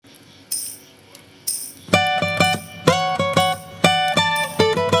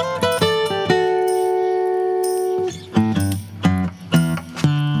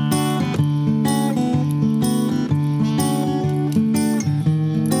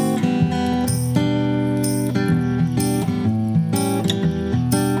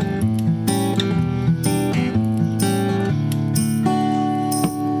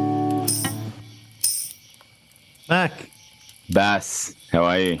Bass, how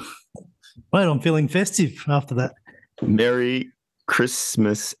are you? Mate, I'm feeling festive after that. Merry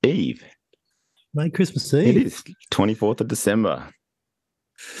Christmas Eve. Mate, Christmas It Eve. is 24th of December.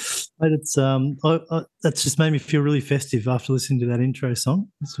 Mate, it's that's just made me feel really festive after listening to that intro song.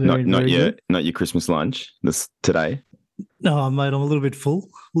 It's Not very your good. not your Christmas lunch this today. No, mate, I'm a little bit full.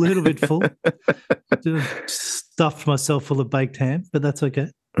 A little bit full. Stuffed myself full of baked ham, but that's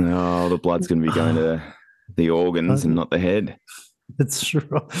okay. Oh, the blood's going to be going to the organs and not the head. That's true.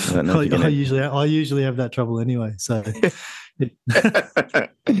 I don't know if you're gonna... I usually have that trouble anyway. So that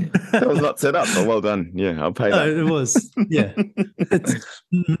was not set up, but well done. Yeah, I'll pay that. it was. Yeah, it's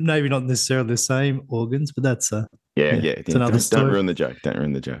maybe not necessarily the same organs, but that's yeah. It's another story. Don't ruin the joke. Don't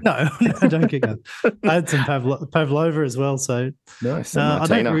ruin the joke. No, don't get going. I had some pavlova as well, so nice. I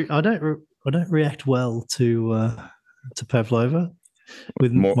don't react well to pavlova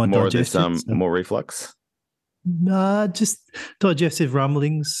with my digestion. More reflux. Nah, just digestive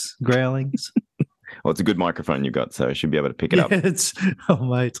rumblings, growlings. Well, it's a good microphone you got, so I should be able to pick it up.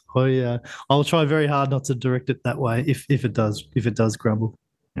 Mate, I'll try very hard not to direct it that way if it does grumble.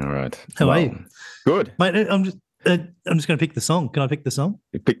 All right. How are you? Good, mate. I'm just going to pick the song. Can I pick the song?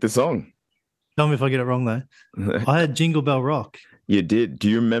 You pick the song. Tell me if I get it wrong though. I had Jingle Bell Rock. You did. Do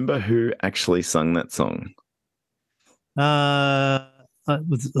you remember who actually sung that song? Was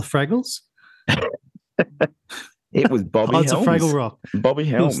the Fraggles? It was Bobby Helms. It's a Fraggle Rock. Bobby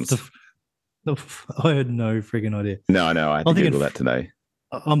Helms. I had no frigging idea. No, I had to Google that today.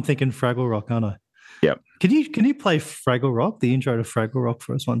 I'm thinking Fraggle Rock, aren't I? Yep. Can you play Fraggle Rock, the intro to Fraggle Rock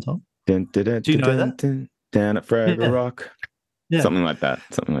for us one time? Do you know that? Down at Fraggle Rock. Yeah. Something like that.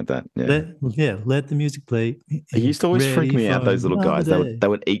 Yeah. Let the music play. It used to always freak me out, those little guys. They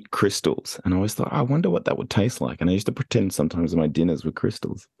would eat crystals. And I always thought, I wonder what that would taste like. And I used to pretend sometimes my dinners were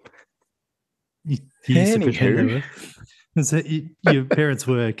crystals. You used to pretend they were. So your parents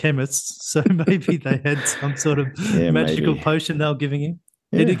were chemists, so maybe they had some sort of magical potion they were giving you.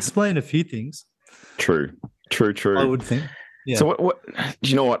 It'd explain a few things. True. I would think. Yeah. So what do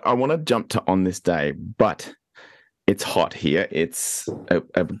you know what? I want to jump to on this day, but it's hot here. It's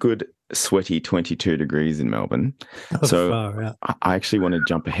a good sweaty 22 degrees in Melbourne. So I actually want to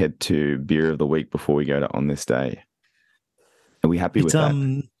jump ahead to beer of the week before we go to on this day. Are we happy with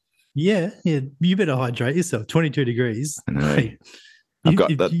that? Yeah. You better hydrate yourself. 22 degrees. I know. Hey, I've got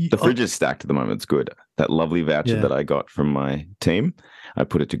the fridge is stacked at the moment. It's good. That lovely voucher that I got from my team, I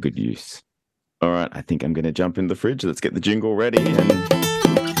put it to good use. All right, I think I'm going to jump in the fridge. Let's get the jingle ready and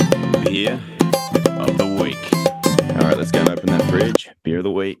beer of the week. All right, let's go and open that fridge. Beer of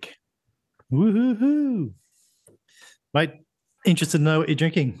the week. Woohoo! Mate, interested to know what you're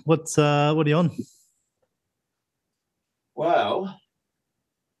drinking. What are you on? Well,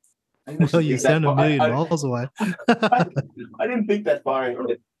 you sound a million miles away. I didn't think that far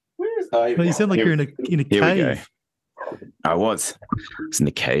ahead. Well, you sound like you're in a cave. I was. It's in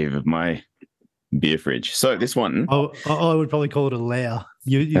the cave of my beer fridge. So this one, I would probably call it a lair.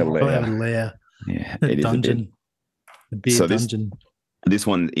 You probably have a lair. Yeah, it is dungeon. A beer dungeon. This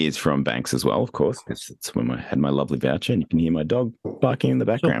one is from Banks as well, of course. It's when I had my lovely voucher, and you can hear my dog barking in the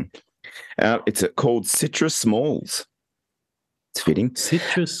background. Sure. It's called Citrus Smalls. It's fitting.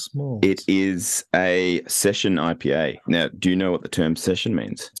 Citrus Smalls. It is a session IPA. Now, do you know what the term session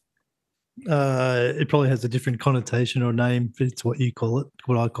means? It probably has a different connotation or name, but it's what you call it,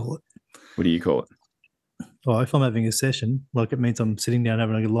 what I call it. What do you call it? Oh, if I'm having a session, like it means I'm sitting down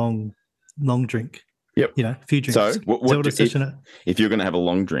having a long drink. Yep. A few drinks. So if you're going to have a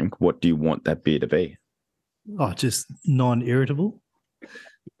long drink, what do you want that beer to be? Oh, just non-irritable.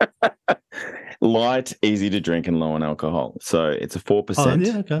 Light, easy to drink, and low on alcohol. So it's a 4%.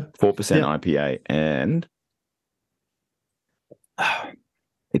 4% IPA, and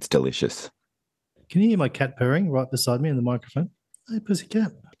it's delicious. Can you hear my cat purring right beside me in the microphone? Hey,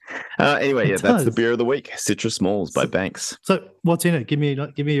 pussycat. Anyway, that's the beer of the week. Citrus Smalls by Banks. So what's in it? Give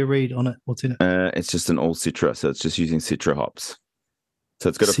me a read on it. What's in it? It's just an all Citra, so it's just using Citra hops. So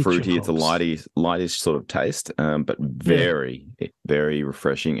it's got a fruity, it's a lightish sort of taste, but very, very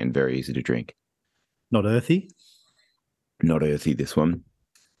refreshing and very easy to drink. Not earthy? Not earthy, this one.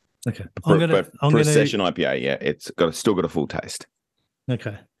 Okay. For a session IPA, it's still got a full taste.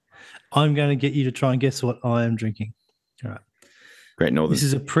 Okay. I'm going to get you to try and guess what I am drinking. All right. Great Northern. This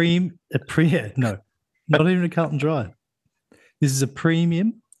is no, not even a Carlton Dry. This is a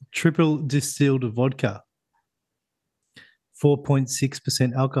premium triple distilled vodka.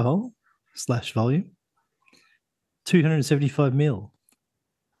 4.6% alcohol / volume. 275 ml.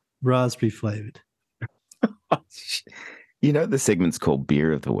 Raspberry flavored. You know the segment's called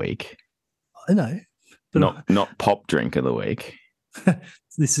Beer of the Week. I know. not pop drink of the week.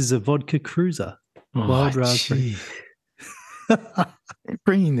 This is a vodka cruiser. Wild raspberry.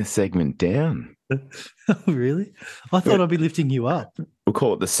 Bringing the segment down. Oh, really? I thought I'd be lifting you up. We'll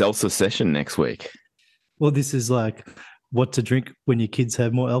call it the salsa session next week. Well, this is like what to drink when your kids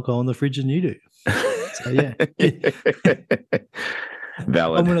have more alcohol in the fridge than you do. So, yeah.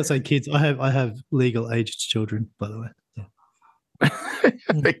 Valid. And when I say kids, I have legal aged children, by the way. Yeah.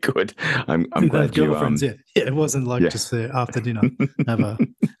 Good. I'm glad you. Yeah, it wasn't like just after dinner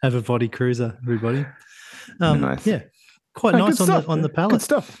have a body cruiser, everybody. Nice. Yeah, quite nice on the palate. Good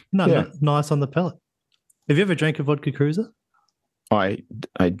stuff. No, nice on the palate. Have you ever drank a vodka cruiser? I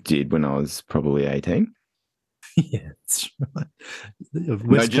did when I was probably 18. Yeah, that's right. No,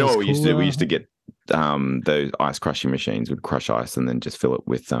 do you know what we used to do? We used to get those ice crushing machines would crush ice and then just fill it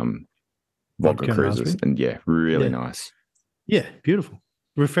with vodka cruisers, and really nice. Yeah, beautiful,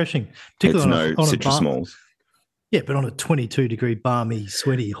 refreshing. Particularly on citrus smalls. Yeah, but on a 22-degree, balmy,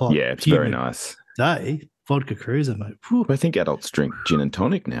 sweaty, hot, it's very nice day. Vodka cruiser, mate. I think adults drink gin and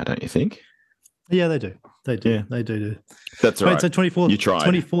tonic now, don't you think? Yeah, they do. They do. Yeah. They do. That's right. So 24th. You tried.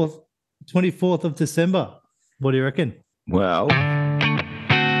 24th of December. What do you reckon? Well,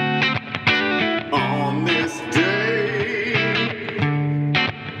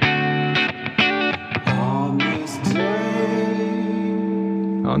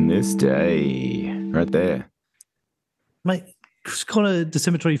 on this day, right there, mate. It's kind of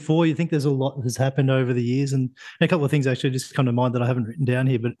December 24. You think there's a lot that has happened over the years, and a couple of things actually just come to mind that I haven't written down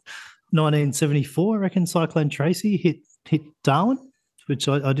here. But 1974, I reckon Cyclone Tracy hit Darwin, which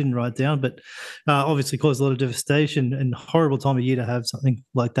I didn't write down, but obviously caused a lot of devastation and horrible time of year to have something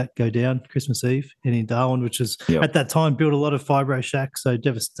like that go down Christmas Eve in Darwin, which was at that time built a lot of fibro shacks, so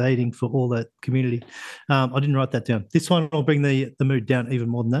devastating for all that community. I didn't write that down. This one will bring the mood down even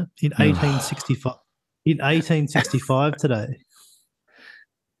more than that. In 1865 today,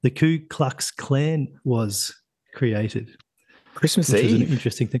 the Ku Klux Klan was created. Christmas Eve. Is an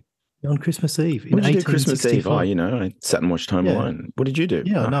interesting thing. On Christmas Eve. What did you do Christmas Eve? Oh, I sat and watched Home Alone. What did you do?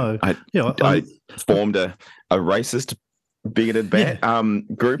 Yeah, no. I formed a racist, bigoted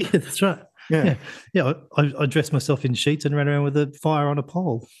group. Yeah, that's right. Yeah. I dressed myself in sheets and ran around with a fire on a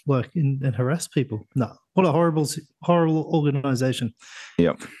pole, and harassed people. No, what a horrible organisation.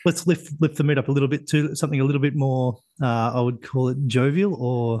 Yep. Let's lift the mood up a little bit to something a little bit more. I would call it jovial,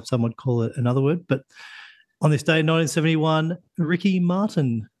 or some would call it another word. But on this day in 1971, Ricky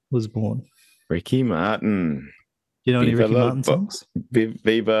Martin was born. Ricky Martin. Do you know any Ricky Martin songs?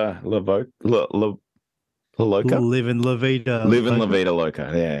 Viva La Loca? Livin' La Vida. Livin' La Vida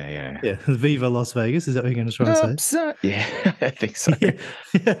Loca. Yeah. Viva Las Vegas. Is that what you're going to try and say? Yeah, I think so. Yeah.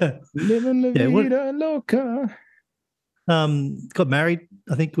 Livin' La Vida Loca. Got married,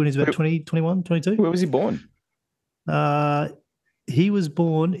 I think, when he was about 20, 21, 22. Where was he born? He was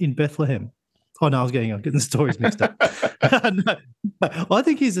born in Bethlehem. Oh, no, I was getting the stories mixed up. No, I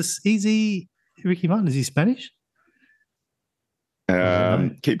think Ricky Martin, is he Spanish?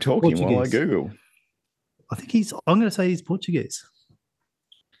 Keep talking Portuguese. While I Google. I think I'm going to say he's Portuguese.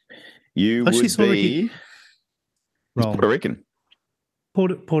 You would be wrong. Puerto Rican.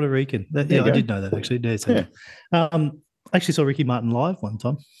 Puerto Rican. I did know that, actually. I actually saw Ricky Martin live one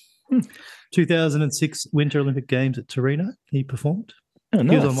time. 2006 Winter Olympic Games at Torino. He performed. Oh,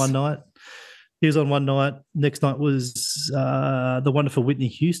 nice. He was on one night. Next night was the wonderful Whitney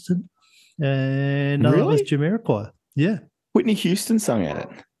Houston. And another was Jamiroquai. Yeah. Whitney Houston sung at it.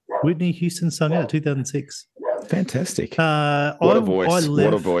 Whitney Houston sung out 2006. Fantastic. What a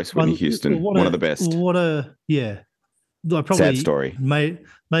voice, Whitney Houston. One of the best. Sad story.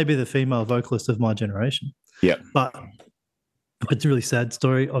 Maybe the female vocalist of my generation. Yeah. But it's a really sad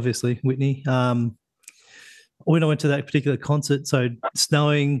story, obviously, Whitney. When I went to that particular concert, so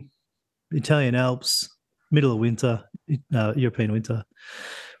snowing, Italian Alps, middle of winter, European winter.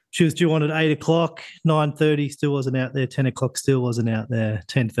 She was due on at 8 o'clock, 9:30, still wasn't out there, 10 o'clock, still wasn't out there,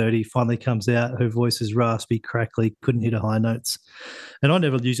 10:30, finally comes out. Her voice is raspy, crackly, couldn't hit her high notes. And I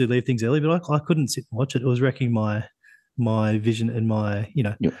never usually leave things early, but I couldn't sit and watch it. It was wrecking my vision and my,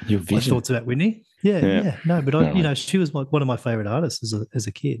 your vision. My thoughts about Whitney. Yeah. No, but she was one of my favorite artists as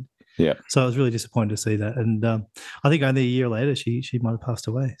a kid. Yeah. So I was really disappointed to see that. And I think only a year later, she might have passed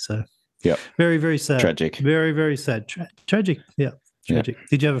away. So yeah, very, very sad. Tragic. Very, very sad. Tragic. Yeah. Tragic. Yeah.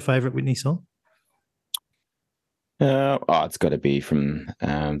 Did you have a favorite Whitney song? It's got to be from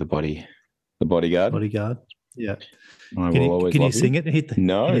the Bodyguard. Bodyguard. Yeah. Can you sing it? Hit that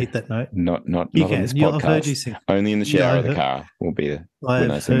note. Not on this podcast. I've heard you sing. Only in the shower of the car will be the.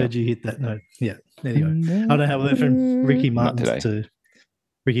 I've heard you hit that note. Yeah. Anyway, I don't know how we went from Ricky Martin to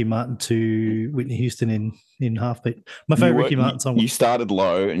Ricky Martin to Whitney Houston in Halfbeat. My favorite Ricky Martin song. You started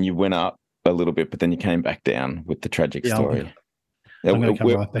low and you went up a little bit, but then you came back down with the tragic story. I'm going to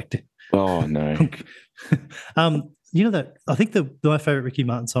come right back to. Oh no. You know that I think my favorite Ricky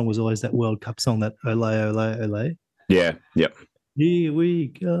Martin song was always that World Cup song, that Ole Ole Ole. Yeah. Yep. Here we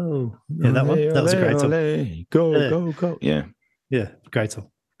go. Yeah, that one. That was a great song. Go. Yeah. Yeah, great song.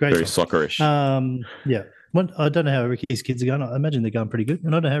 Very soccerish. Yeah. I don't know how Ricky's kids are going. I imagine they're going pretty good.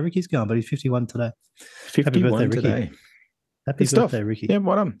 And I don't know how Ricky's going, but he's 51 today. 51 Happy birthday, today. Ricky. Happy birthday, Ricky. Yeah,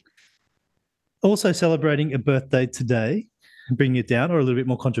 well done. Also celebrating a birthday today, bringing it down, or a little bit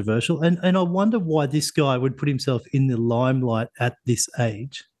more controversial. And I wonder why this guy would put himself in the limelight at this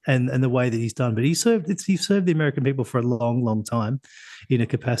age and the way that he's done. But he served the American people for a long, long time in a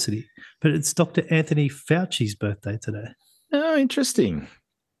capacity. But it's Dr. Anthony Fauci's birthday today. Oh, interesting.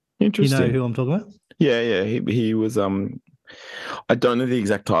 You know who I'm talking about? Yeah. He was I don't know the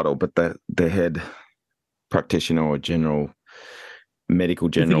exact title, but the head practitioner or medical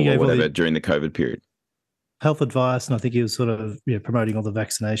general or whatever during the COVID period. Health advice, and I think he was sort of promoting all the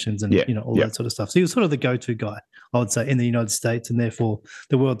vaccinations and all that sort of stuff. So he was sort of the go-to guy, I would say, in the United States, and therefore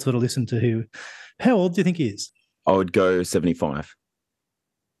the world sort of listened to who. How old do you think he is? I would go 75.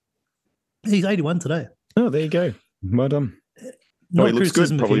 He's 81 today. Oh, there you go. Well done. He looks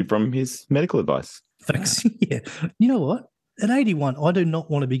good, probably from his medical advice. Thanks. Yeah. You know what? At 81, I do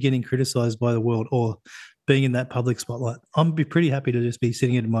not want to be getting criticised by the world or being in that public spotlight. I'm be pretty happy to just be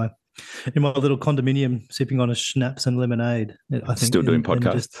sitting in my little condominium, sipping on a schnapps and lemonade. I think still doing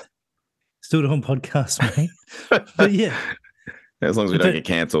podcasts. Still doing podcasts, mate. But yeah, as long as we don't get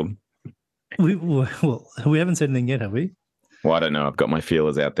cancelled. We haven't said anything yet, have we? Well, I don't know. I've got my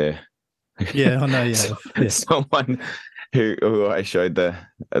feelers out there. Yeah, I know. Yeah. Someone who I showed the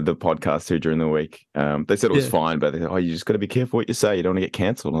podcast to during the week, they said it was fine, but they said, you just got to be careful what you say. You don't want to get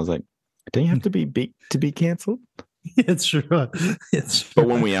cancelled. And I was like, don't you have to be big to be cancelled? Yeah, it's true. But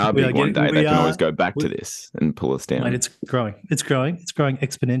when we are big one day, they can always go back to this and pull us down. Mate, it's growing. It's growing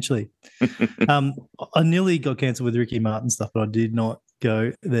exponentially. I nearly got cancelled with Ricky Martin stuff, but I did not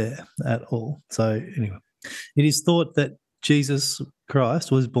go there at all. So anyway, it is thought that Jesus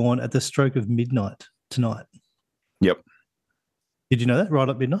Christ was born at the stroke of midnight tonight. Yep. Did you know that? Right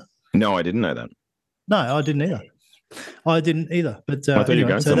at midnight? No, I didn't know that. No, I didn't either. But I thought you were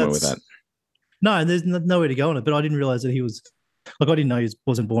going somewhere with that. No, and there's nowhere to go on it. But I didn't realize that he was I didn't know he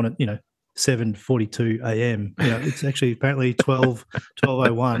wasn't born at 7:42 a.m. It's actually apparently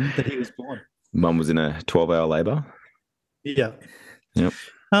 12:01 that he was born. Mum was in a 12-hour labour. Yeah. Yep.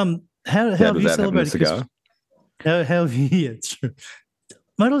 How have you celebrated Christmas? How have you? Yeah, it's true.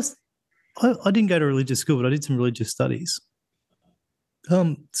 Mate, I didn't go to religious school, but I did some religious studies.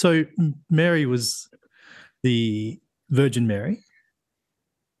 So Mary was the Virgin Mary.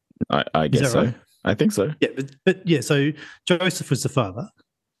 I guess so. Right? I think so. Yeah, but yeah. So Joseph was the father.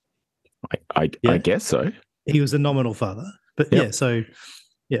 I guess so. He was a nominal father, but So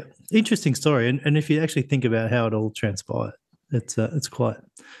interesting story. And if you actually think about how it all transpired, it's quite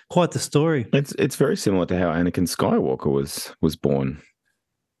the story. It's very similar to how Anakin Skywalker was born.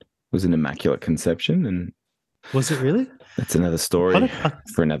 It was an immaculate conception, and was it really? That's another story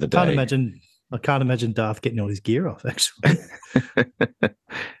for another day. I can't imagine Darth getting all his gear off. Actually,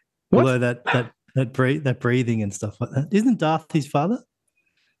 although that breathing and stuff like that, isn't Darth his father?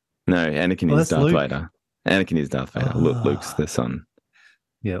 No, Anakin is Darth Vader. Anakin is Darth Vader. Luke's the son.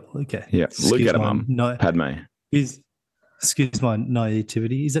 Yeah. Okay. Yeah. Luke had a mum. Padme. Excuse my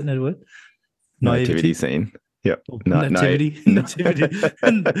naivety. Is that another word? Nativity scene. Yep. Nativity.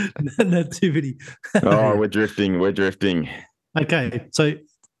 Nativity. Oh, we're drifting. Okay. So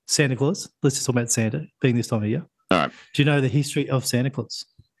Santa Claus. Let's just talk about Santa being this time of year. All right. Do you know the history of Santa Claus?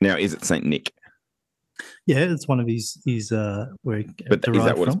 Now, is it Saint Nick? Yeah, it's one of his where he But is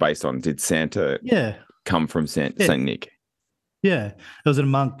that what it's based on? Did Santa come from Saint Nick? Yeah. There was a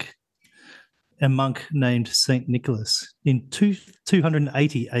monk named Saint Nicholas in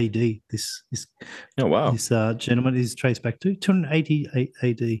 280 AD. This oh wow, this gentleman is traced back to 280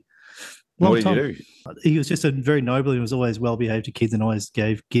 AD. What did he do? He was just a very noble. He was always well behaved to kids and always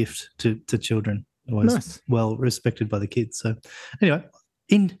gave gift to children. Always well respected by the kids. So anyway,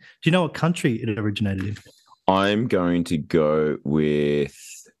 do you know what country it originated in? I'm going to go with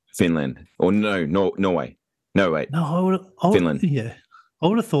Finland. Or Norway. No, wait. No, Finland. Yeah, I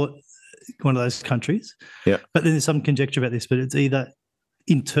would have thought one of those countries. Yeah. But then there's some conjecture about this, but it's either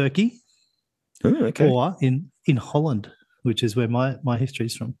in Turkey or in Holland, which is where my history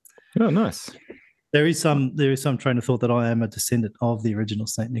is from. Oh, nice. There is some train of thought that I am a descendant of the original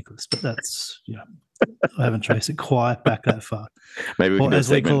Saint Nicholas, but that's I haven't traced it quite back that far. Maybe we can do a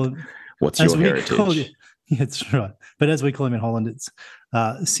segment. What's your heritage? That's right. But as we call him in Holland, it's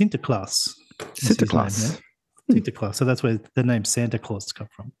Sinterklaas. Sinterklaas. Sinterklaas. So that's where the name Santa Claus comes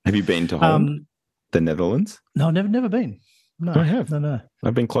from. Have you been to Holland? The Netherlands? No, never been. No, I have. No.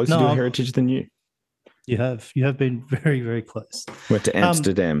 I've been closer to a heritage than you. You have. You have been very, very close. Went to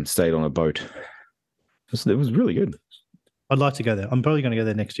Amsterdam, stayed on a boat. It was really good. I'd like to go there. I'm probably going to go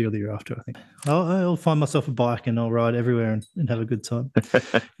there next year or the year after, I think. I'll find myself a bike and I'll ride everywhere and have a good time.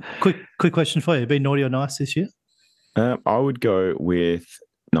 Quick question for you. Been naughty or nice this year? I would go with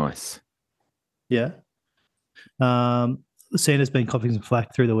nice. Yeah. Santa's been copping some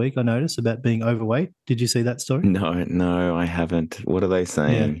flack through the week, I noticed, about being overweight. Did you see that story? No, I haven't. What are they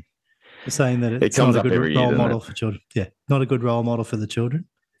saying? Yeah. They're saying that it's not a good role model for children. Yeah, not a good role model for the children.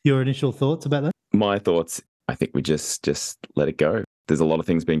 Your initial thoughts about that? My thoughts, I think we just let it go. There's a lot of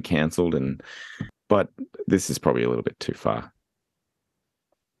things being cancelled, but this is probably a little bit too far.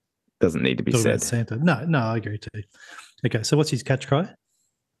 Doesn't need to be said. About Santa. No, I agree too. Okay, so what's his catch cry?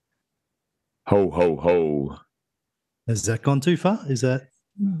 Ho, ho, ho. Has that gone too far? Is that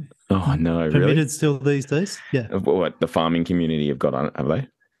permitted really? Still these days? Yeah. What the farming community have got on it, have they?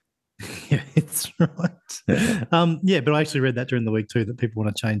 Yeah, it's right. Yeah, but I actually read that during the week too, that people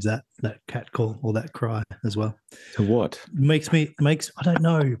want to change that cat call or that cry as well. To what? Makes I don't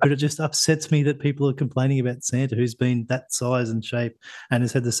know, but it just upsets me that people are complaining about Santa, who's been that size and shape and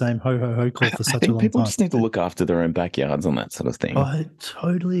has had the same ho ho ho call for such a long time. People just need to look after their own backyards on that sort of thing. I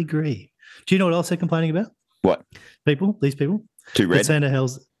totally agree. Do you know what else they're complaining about? What? These people? Too red?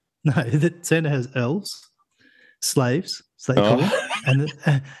 That Santa has elves, slaves, so they call them,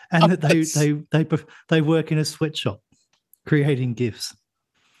 and that they work in a sweatshop creating gifts.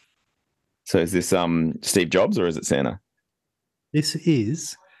 So is this Steve Jobs or is it Santa? This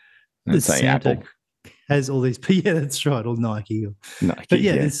is saying Apple. Has all these, yeah, that's right, or Nike. But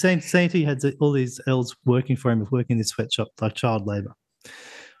yeah, the same Santa has all these elves working for him, working in this sweatshop like child labor.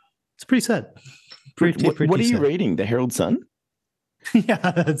 It's pretty sad. Pretty what are you sad. reading? The Herald Sun?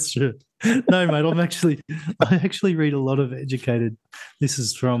 Yeah, that's true. No, mate, I actually read a lot of educated. This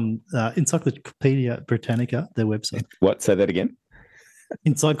is from Encyclopedia Britannica, their website. What? Say that again.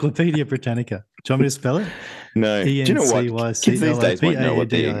 Encyclopedia Britannica. Do you want me to spell it? No. Do you know what? Kids these days won't know what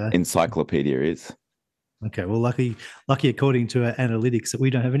the encyclopedia is. Okay, well, lucky according to our analytics that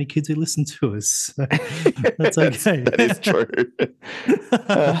we don't have any kids who listen to us. So that's okay. That is true.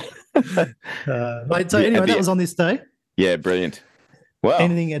 Mate, so anyway, that was on this day. Yeah, brilliant. Wow.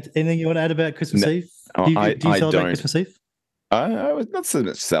 Anything you want to add about Christmas Eve? Do you celebrate Christmas Eve? I was not so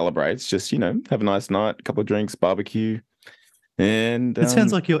much celebrate. It's just, have a nice night, a couple of drinks, barbecue. And it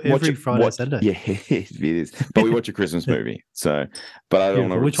sounds like you're every Friday, Saturday. Yeah, it is. But we watch a Christmas movie. So, but I don't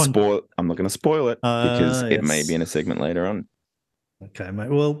want to spoil. I'm not going to spoil it because it may be in a segment later on. Okay, mate.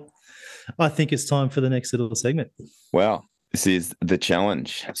 Well, I think it's time for the next little segment. Wow, this is the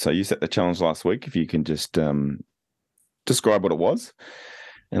challenge. So you set the challenge last week. If you can just describe what it was,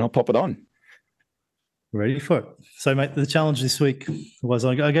 and I'll pop it on. Ready for it. So, mate, the challenge this week was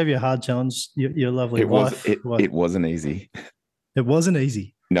I gave you a hard challenge. Your lovely wife. It wasn't easy. It wasn't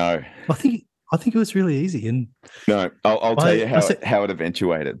easy. No. I think it was really easy. And no, I'll tell you how it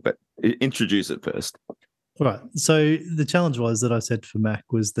eventuated, but introduce it first. Right. So the challenge was that I said for Mac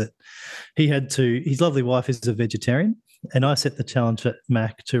was that his lovely wife is a vegetarian, and I set the challenge for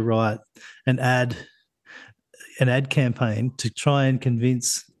Mac to write an ad campaign to try and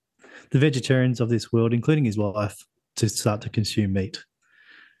convince the vegetarians of this world, including his wife, to start to consume meat.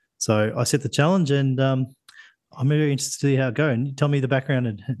 So I set the challenge, and I'm very interested to see how it goes. And tell me the background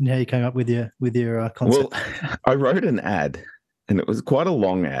and how you came up with your concept. Well, I wrote an ad, and it was quite a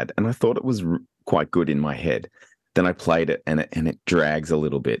long ad, and I thought it was quite good in my head. Then I played it, and it drags a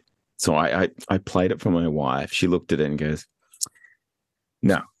little bit. So I played it for my wife. She looked at it and goes,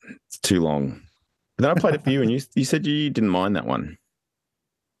 "No, it's too long." But then I played it for you, and you said you didn't mind that one.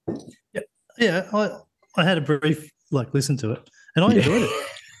 Yeah. I had a brief listen to it, and I enjoyed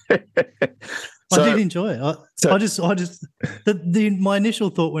it. I did enjoy it. My initial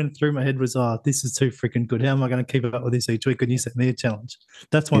thought went through my head was, this is too freaking good. How am I going to keep up with this each week? And you set me a challenge.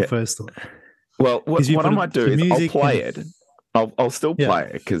 That's my first thought. Well, what I might do is I'll play it. I'll still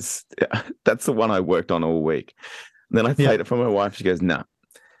play it because that's the one I worked on all week. And then I played it for my wife. She goes, "No."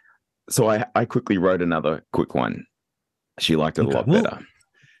 So I quickly wrote another quick one. She liked it a lot better.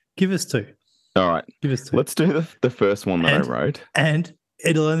 Give us two. All right. Give us two. Let's do the first one that I wrote. And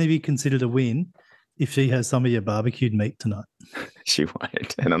it'll only be considered a win if she has some of your barbecued meat tonight. She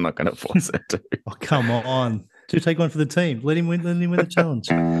won't, and I'm not going to force her to. Oh, come on. Do take one for the team. Let him win the challenge.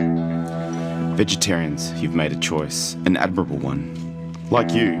 Vegetarians, you've made a choice, an admirable one.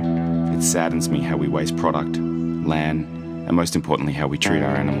 Like you, it saddens me how we waste product, land, and most importantly, how we treat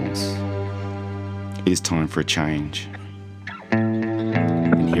our animals. It is time for a change.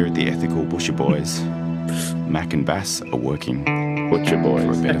 And here at the Ethical Butcher Boys, Mac and Bass are working Butcher Boys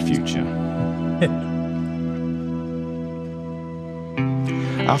for a better future.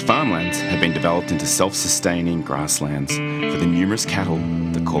 Our farmlands have been developed into self-sustaining grasslands for the numerous cattle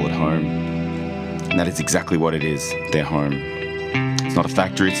that call it home. And that is exactly what it is, their home. It's not a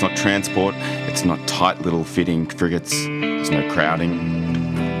factory, it's not transport, it's not tight little fitting frigates, there's no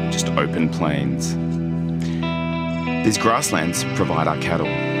crowding, just open plains. These grasslands provide our cattle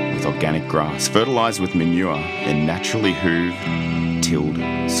with organic grass, fertilised with manure and naturally hooved, tilled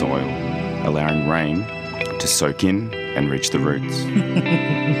soil, allowing rain to soak in and reach the roots.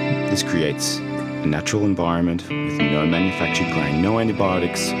 This creates a natural environment with no manufactured grain, no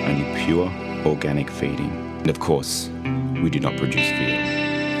antibiotics, only pure organic feeding. And of course, we do not produce veal.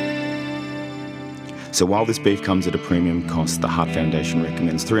 So while this beef comes at a premium cost, the Heart Foundation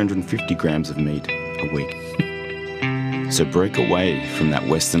recommends 350 grams of meat a week. So break away from that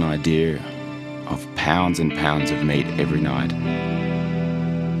Western idea of pounds and pounds of meat every night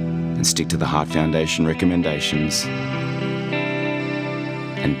and stick to the Heart Foundation recommendations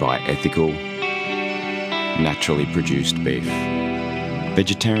and buy ethical, naturally produced beef.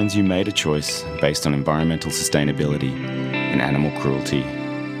 Vegetarians, you made a choice based on environmental sustainability and animal cruelty.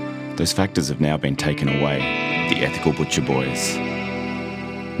 Those factors have now been taken away. The Ethical Butcher Boys.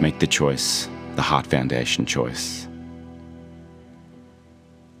 Make the choice, the Heart Foundation choice.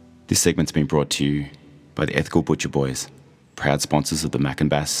 This segment's been brought to you by the Ethical Butcher Boys, proud sponsors of the Mac and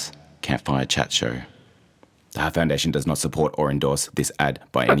Bass Campfire Chat Show. The Heart Foundation does not support or endorse this ad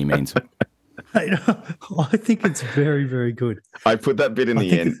by any means. I think it's very, very good. I put that bit in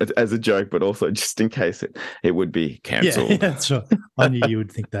the end as a joke, but also just in case it would be cancelled. Yeah, that's right. I knew you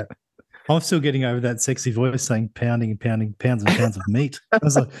would think that. I'm still getting over that sexy voice saying pounding and pounding, pounds and pounds of meat. I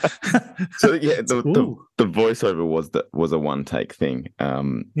was like, so yeah, the voiceover was a one take thing.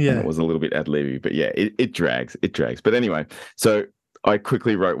 And it was a little bit ad libby, but yeah, it drags. But anyway, so I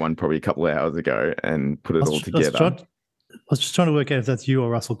quickly wrote one probably a couple of hours ago and put it all together. I was just trying to work out if that's you or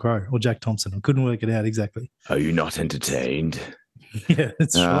Russell Crowe or Jack Thompson. I couldn't work it out exactly. Are you not entertained? Yeah,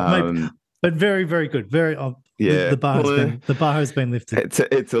 that's right. Maybe, but very, very good. Very. The bar has been lifted.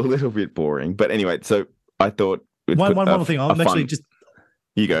 It's a little bit boring, but anyway. So I thought one more thing. I'm actually just.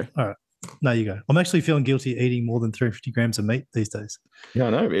 You go. All right. No, you go. I'm actually feeling guilty eating more than 350 grams of meat these days. Yeah, I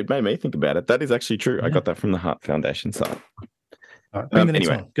know. It made me think about it. That is actually true. Yeah. I got that from the Heart Foundation side. All right, bring the next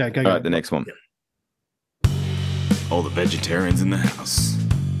one. Go. All right, the next one. All the vegetarians in the house,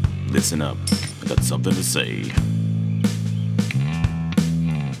 listen up. I got something to say.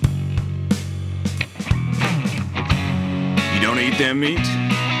 You don't eat their meat,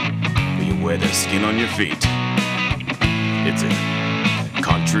 but you wear their skin on your feet. It's a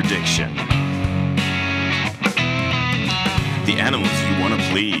contradiction. The animals you want to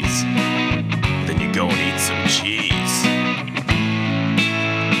please, then you go and eat some cheese.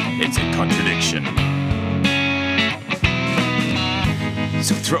 It's a contradiction.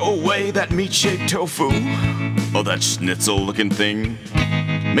 So throw away that meat-shaped tofu or that schnitzel-looking thing.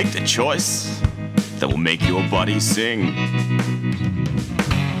 Make the choice that will make your body sing.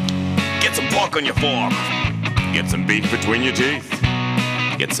 Get some pork on your fork. Get some beef between your teeth.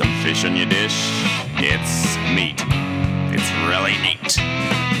 Get some fish on your dish. It's meat. It's really neat.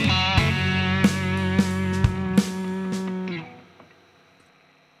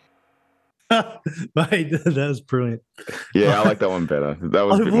 Mate, that was brilliant. Yeah, I like that one better. That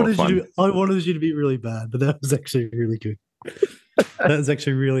was a bit more fun. I wanted you to be really bad, but that was actually really good. That was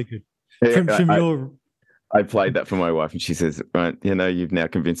actually really good. Yeah, I played that for my wife, and she says, "Right, you've now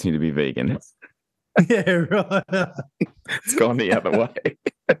convinced me to be vegan." Yeah, right. It's gone the other way.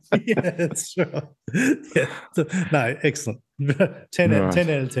 Yeah, that's right. Yeah. So, no, excellent. 10 out of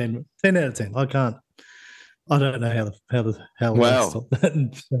 10. 10 out of 10. I don't know how well, stop that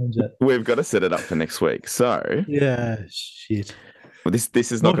and change it. We've got to set it up for next week. So yeah, shit. Well,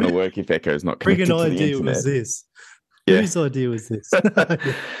 this is not going to work if Echo's not connected to the internet. Idea was this? Yeah. Whose idea was this?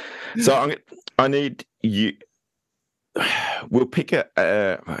 So I need you. We'll pick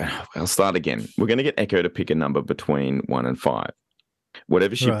I'll start again. We're going to get Echo to pick a number between 1 and 5.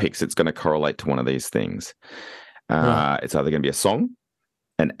 Whatever she picks, it's going to correlate to one of these things. It's either going to be a song,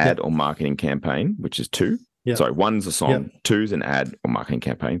 an ad or marketing campaign, which is 2, Yep. Sorry, 1's a song, Yep. 2's an ad or marketing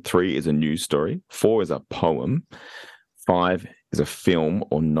campaign, 3 is a news story, 4 is a poem, 5 is a film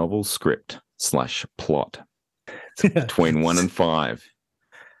or novel script / plot. So between 1 and 5.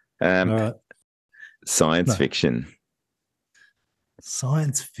 All right. Science fiction.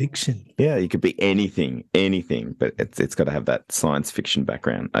 Science fiction. Yeah, you could be anything, but it's got to have that science fiction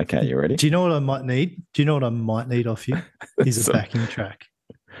background. Okay, you ready? Do you know what I might need? Do you know what I might need off you? Is a backing track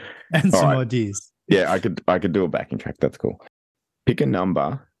and some ideas. Yeah, I could do a backing track. That's cool. Pick a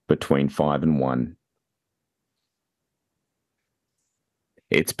number between 5 and 1.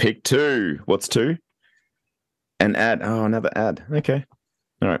 It's pick 2. What's 2? An ad. Oh, another ad. Okay.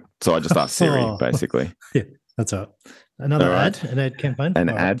 All right. So I just asked Siri, basically. Yeah, that's all right. Another ad, an ad campaign? An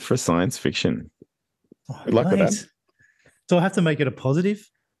ad for science fiction. Good luck with that. Do I have to make it a positive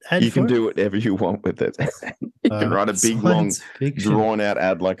ad? You can do whatever you want with it. You can write a big, long, drawn-out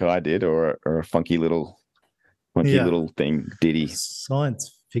ad like I did, or a funky little thing, ditty.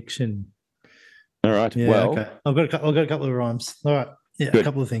 Science fiction. All right. Yeah, well, okay. I've got a couple of rhymes. All right. Yeah, good. A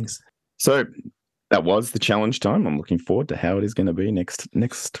couple of things. So that was the challenge time. I'm looking forward to how it is going to be next.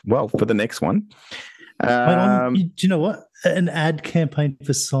 Well, for the next one. Do you know what? An ad campaign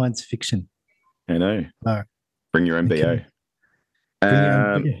for science fiction. I know. Oh. Bring your own BO.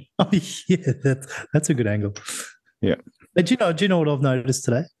 Oh yeah, that's a good angle. Yeah. But do you know what I've noticed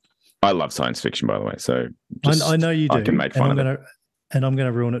today? I love science fiction, by the way. So I know you do. I can make fun of it. And I'm going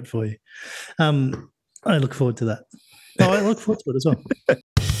to ruin it for you. I look forward to that. I look forward to it as well.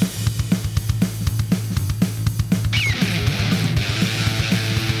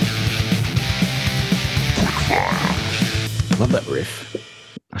 Love that riff.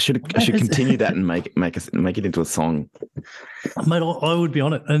 I should continue that and make it into a song. Mate, I would be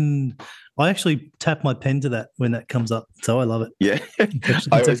on it, and I actually tap my pen to that when that comes up, so I love it. Yeah,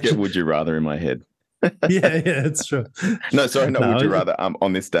 I always get "Would you rather" in my head. yeah, it's true. No, sorry, no. Would you rather?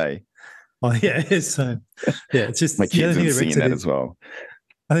 On this day. Oh yeah, so yeah, it's just my kids are singing that as well.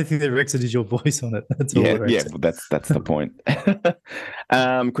 I don't think the Rexit is your voice on it. That's all. Yeah, well, that's the point.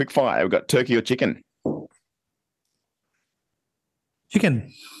 Quick fire. We've got turkey or chicken.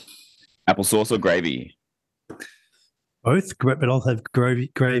 Chicken. Applesauce or gravy? Both, but I'll have gravy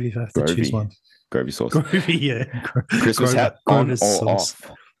if I have to choose one. Gravy sauce. Gravy, yeah. Christmas hat on or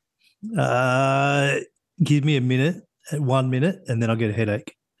off? Give me 1 minute, and then I'll get a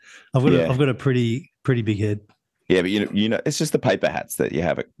headache. I've got a pretty big head. Yeah, but you know, it's just the paper hats that you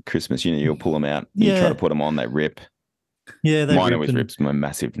have at Christmas. You know, you'll pull them out. You try to put them on, they rip. Yeah, mine always rips. My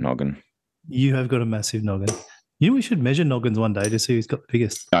massive noggin. You have got a massive noggin. You know, we should measure noggins one day to see who's got the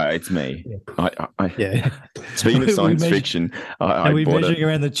biggest. No, it's me. Yeah. Speaking of science fiction, are we measuring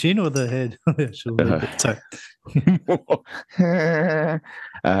around the chin or the head? Ho,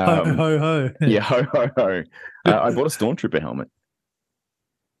 ho, ho. Yeah, ho, ho, ho. I bought a Stormtrooper helmet.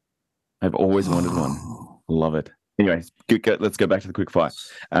 I've always wanted one. Love it. Anyway, let's go back to the quick fire.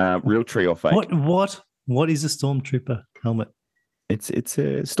 Real tree or fake? What is a Stormtrooper helmet? It's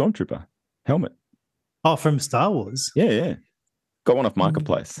a Stormtrooper helmet. Oh, from Star Wars? Yeah. Got one off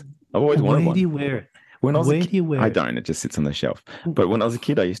Marketplace. I've always wanted one. Where do you wear it? I don't. It just sits on the shelf. But when I was a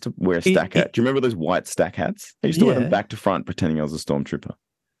kid, I used to wear a stack hat. Do you remember those white stack hats? I used to wear them back to front, pretending I was a Stormtrooper.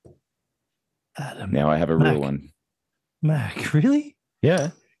 Adam, now I have a real one. Mac, really?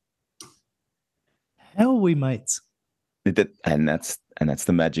 Yeah. How are we mates? And that's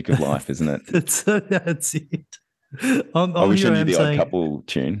the magic of life, isn't it? That's it. We should do the Odd Couple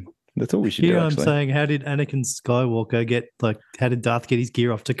tune. That's all we should do. I'm saying, how did Anakin Skywalker how did Darth get his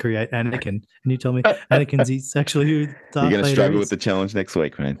gear off to create Anakin? And you tell me Anakin's actually who Darth You're going to struggle is. with the challenge next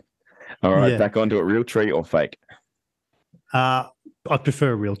week, man. All right, back onto it. Real tree or fake? I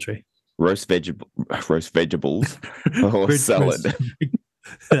prefer a real tree. Roast vegetables or salad?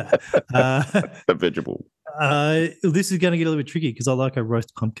 The vegetable. This is going to get a little bit tricky because I like a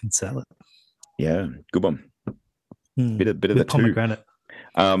roast pumpkin salad. Yeah, good one. Bit of the pomegranate.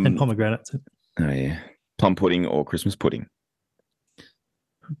 And pomegranate too. Oh yeah, plum pudding or Christmas pudding.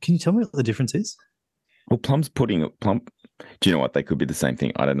 Can you tell me what the difference is? Well, plum. Do you know what? They could be the same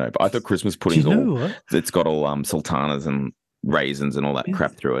thing. I don't know, but I thought Christmas pudding's it's got all sultanas and raisins and all that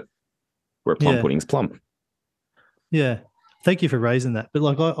crap through it. Where plum pudding's plum. Yeah, thank you for raising that. But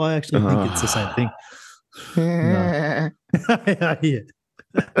I actually think it's the same thing. Yeah.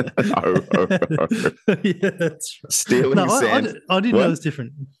 Yeah, that's right. Stealing sand. I didn't know it was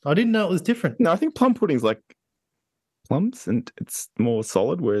different. I didn't know it was different. No, I think plum pudding's like plums and it's more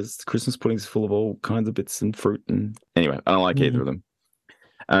solid, whereas Christmas pudding's full of all kinds of bits and fruit. And anyway, I don't like either of them.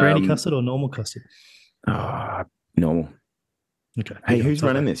 Brandy custard or normal custard? Normal. Okay. Hey, who's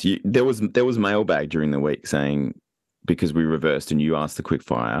running this? There was mailbag during the week saying, because we reversed and you asked the quick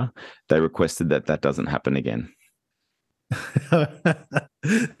fire, they requested that doesn't happen again. I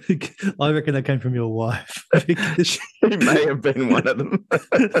reckon that came from your wife. She may have been one of them.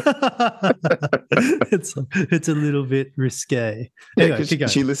 It's a little bit risque. Yeah, Anyway,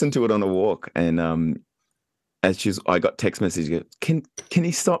 she listened to it on a walk, and I got text message. Can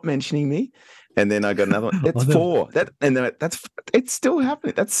he stop mentioning me? And then I got another one. It's 4. It's still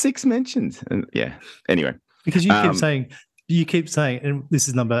happening. That's 6 mentions. And yeah. Anyway, because you keep saying, and this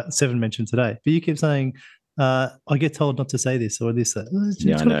is number 7 mentioned today, but you keep saying, I get told not to say this or this.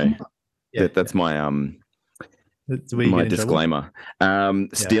 Yeah, I know. That's my my disclaimer.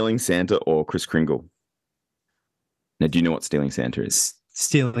 Stealing Santa or Kris Kringle. Now, do you know what Stealing Santa is?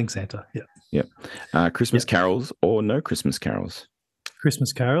 Stealing Santa. Yeah. Yep. Christmas carols or no Christmas carols?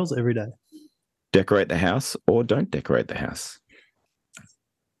 Christmas carols every day. Decorate the house or don't decorate the house?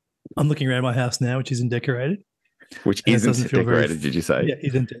 I'm looking around my house now, which isn't decorated. Which isn't decorated, did you say? Yeah,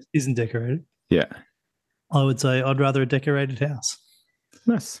 isn't decorated. Yeah. I would say I'd rather a decorated house.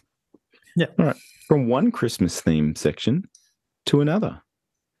 Nice. Yeah. All right. From one Christmas theme section to another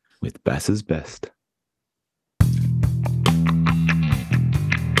with Bass's Best.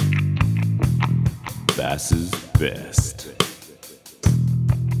 Bass's Best.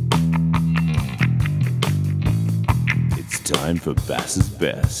 It's time for Bass's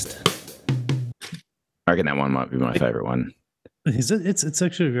Best. I reckon that one might be my favorite one. It's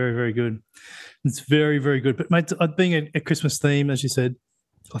actually very, very good. It's very, very good. But mate, being a Christmas theme, as you said,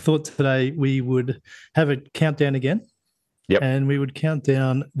 I thought today we would have a countdown again. Yep. And we would count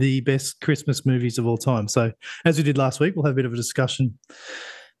down the best Christmas movies of all time. So as we did last week, we'll have a bit of a discussion,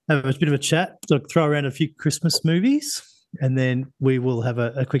 have a bit of a chat, throw around a few Christmas movies, and then we will have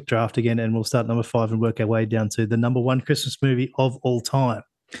a quick draft again, and we'll start number 5 and work our way down to the number 1 Christmas movie of all time.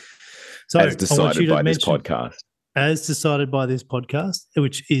 So as decided by this podcast. As decided by this podcast,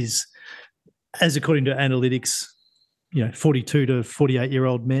 which is, as according to analytics, 42 to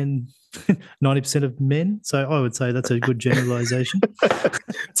 48-year-old men, 90% of men. So I would say that's a good generalization.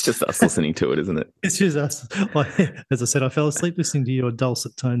 It's just us listening to it, isn't it? It's just us. As I said, I fell asleep listening to your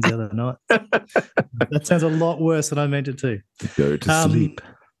dulcet tones the other night. That sounds a lot worse than I meant it to. Go to sleep.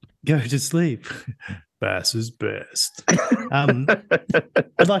 Go to sleep. Bass's Best.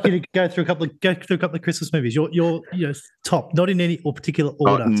 I'd like you to go through a couple of Christmas movies. Your top, not in any particular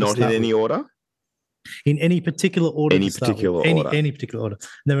order. Not in any order. In any particular order. Any particular order. Any particular order. And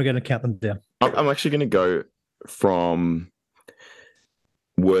then we're going to count them down. I'm actually going to go from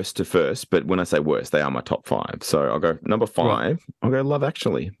worst to first, but when I say worst, they are my top 5. So I'll go number 5. Right. I'll go Love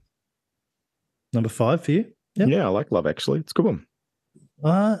Actually. Number 5 for you? Yep. Yeah, I like Love Actually. It's a good one.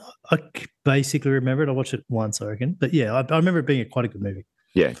 I basically remember it. I watched it once, I reckon. But yeah, I remember it being quite a good movie.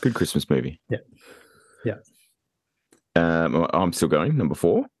 Yeah, good Christmas movie. Yeah. I'm still going. Number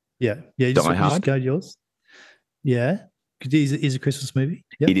 4. Yeah. You just go yours. Yeah. It is a Christmas movie.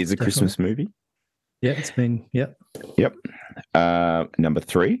 Yep, it is a Christmas movie. Yeah, it's been, Yep. Number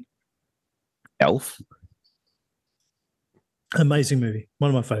 3, Elf. Amazing movie. One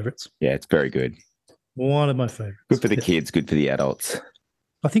of my favorites. Yeah, it's very good. One of my favorites. Good for the kids, good for the adults.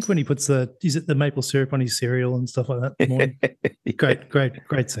 I think when he puts the maple syrup on his cereal and stuff like that in the morning.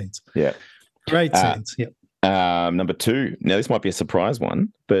 Great scenes. Yeah. Great scenes. Yeah. Number 2. Now, this might be a surprise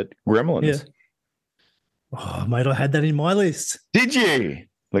one, but Gremlins. Yeah. Oh, mate, I had that in my list. Did you?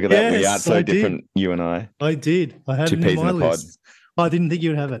 Look at that. We are so different, you and I. I did. I had it in my list. I didn't think you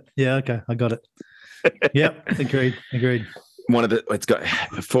would have it. Yeah, okay. I got it. Yep. Agreed. It's got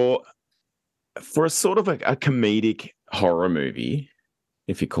for a sort of a comedic horror movie,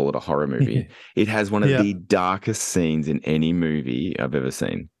 if you call it a horror movie, it has one of the darkest scenes in any movie I've ever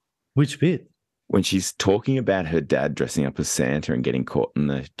seen. Which bit? When she's talking about her dad dressing up as Santa and getting caught in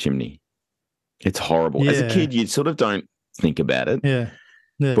the chimney. It's horrible. As a kid, you sort of don't think about it. Yeah.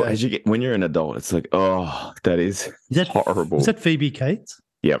 But when you're an adult, it's like, oh, that is horrible. Is that Phoebe Cates?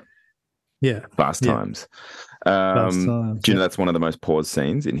 Yep. Yeah. Fast Times. Fast Times. Do you know that's one of the most paused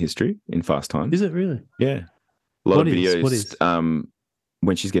scenes in history in Fast Times? Is it really? Yeah. A lot of videos. What is?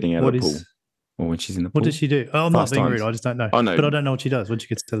 When she's getting out of the pool. Or when she's in the pool. What does she do? Oh, I'm not being rude. I just don't know. Oh, no. But I don't know what she does when she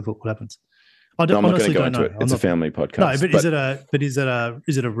gets to the pool. What happens? I'm not going to go into it. It's a family podcast. No, but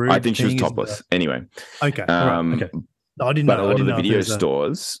is it a rude? I think she was topless. Anyway. Okay. Okay. No, I didn't know. But a lot of the video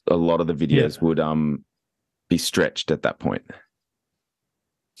stores, a lot of the videos would be stretched at that point.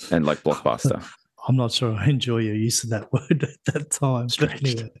 And like Blockbuster. I'm not sure I enjoy your use of that word at that time.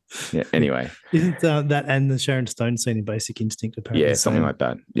 Stretched. Yeah. Anyway. Isn't that and the Sharon Stone scene in Basic Instinct apparently? Yeah, something like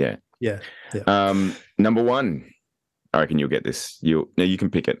that. Yeah. Yeah. Number 1, I reckon you'll get this. You can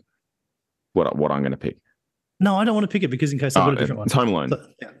pick it. What I'm going to pick. No, I don't want to pick it because in case I've got a different one. It's Home Alone. So,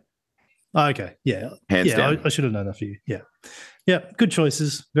 yeah. Oh, okay. Yeah. Hands down. I should have known that for you. Yeah. Yeah. Good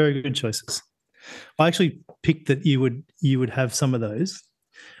choices. Very good choices. I actually picked that you would have some of those.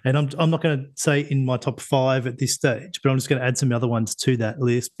 And I'm not going to say in my top 5 at this stage, but I'm just going to add some other ones to that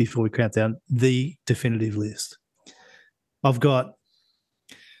list before we count down the definitive list. I've got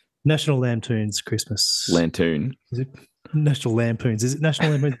National Lampoon's Christmas. Lampoon. Is it National Lampoons? Is it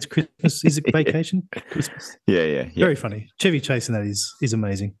National Lampoon's Christmas? Is it Vacation? Christmas. Yeah. Very funny. Chevy Chase in that is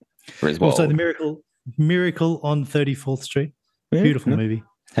amazing. Well. Also, the Miracle on 34th Street. Beautiful movie.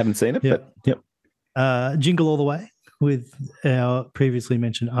 Haven't seen it, yep. But yep. Jingle All the Way with our previously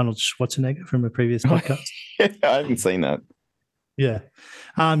mentioned Arnold Schwarzenegger from a previous podcast. I haven't seen that. Yeah.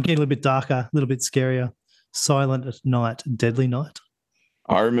 Getting a little bit darker, a little bit scarier. Silent Night, Deadly Night.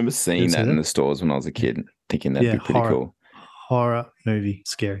 I remember seeing that in the stores when I was a kid, thinking that'd be pretty cool. Horror movie,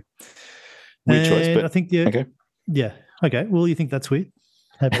 scary. Weird choice, but I think okay. Yeah. Okay. Well, you think that's weird?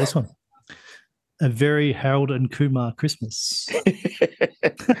 How about this one? A Very Harold and Kumar Christmas.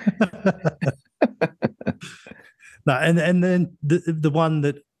 No, and then the one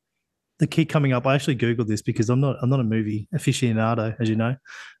that the key coming up. I actually googled this because I'm not a movie aficionado, as you know,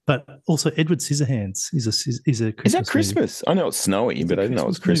 but also Edward Scissorhands is a Christmas. Is that Christmas? Movie. I know it's snowy, but I didn't know it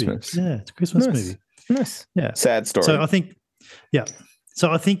was Christmas. Movie. Yeah, it's a Christmas movie. Nice. Yeah. Sad story. So I think, yeah. So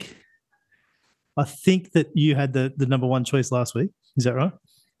I think that you had the number one choice last week. Is that right?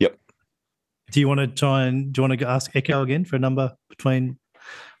 Yep. Do you want to ask Echo again for a number between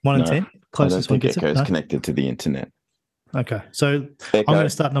 1 and 10? Closest one gets it. Echo's connected to the internet. Okay. So Echo. I'm going to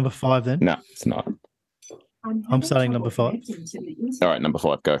start number 5 then. No, it's not. I'm starting number 5. All right, number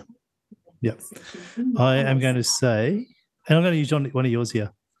 5, go. Yep. I am going to say, and I'm going to use one of yours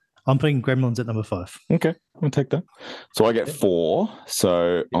here. I'm putting Gremlins at number 5. Okay, I'll take that. So I get 4.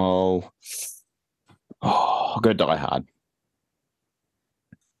 So I'll go Die Hard.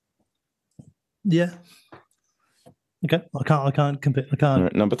 Yeah. Okay. I can't compare. I can't.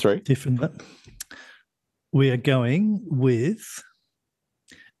 Right, number 3. Different that. We are going with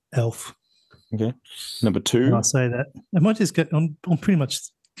Elf. Okay. Number 2. When I say that, I might just get. I'm pretty much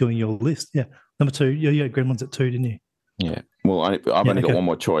doing your list. Yeah. Number 2. You had Gremlins at 2, didn't you? Yeah. Well, I've only got one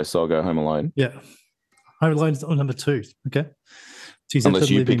more choice, so I'll go Home Alone. Yeah. Home Alone's on number 2. Okay. Jeez, unless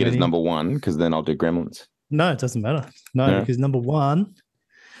you pick it as number 1, because then I'll do Gremlins. No, it doesn't matter. No, because number 1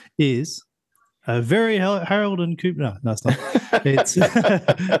 is a Very Harold and Cooper. No, it's not. It's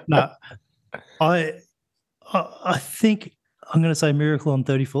no. I think I'm going to say Miracle on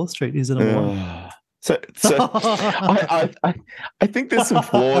 34th Street is number 1. So I think there's some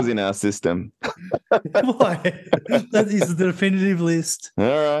flaws in our system. Why? That is the definitive list. All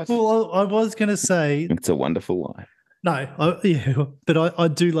right. Well, I was going to say It's a Wonderful Life. No, but I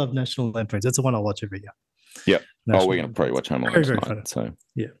do love National Lampoons. That's the one I watch every year. Yep. We're going to probably watch Home Alone tonight. So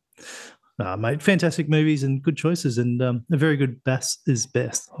yeah. Mate, fantastic movies and good choices, and a very good best is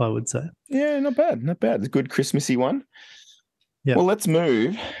best, I would say. Yeah, not bad. It's a good Christmassy one. Yeah. Well, let's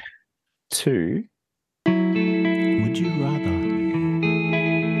move to Would You Rather?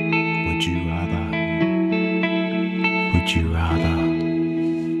 Would You Rather? Would You Rather?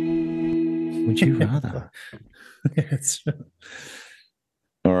 Would You Rather? Yes.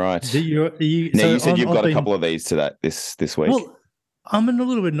 All right. You said you've got a couple of these to this week. Well, I'm a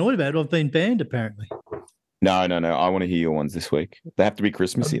little bit annoyed about it. I've been banned, apparently. No. I want to hear your ones this week. They have to be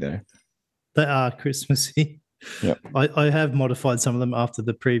Christmassy, though. They are Christmassy. Yep. I have modified some of them after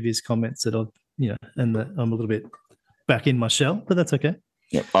the previous comments that I'm a little bit back in my shell, but that's okay.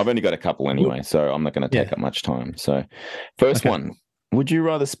 Yep. I've only got a couple anyway, so I'm not going to take up much time. So, first one, would you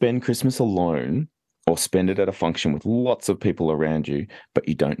rather spend Christmas alone or spend it at a function with lots of people around you, but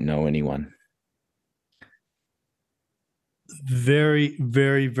you don't know anyone? Very,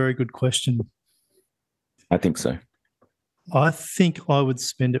 very, very good question. I think so. I think I would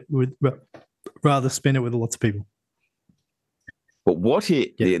rather spend it with lots of people. But what here?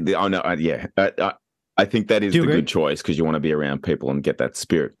 I think that is the good choice because you want to be around people and get that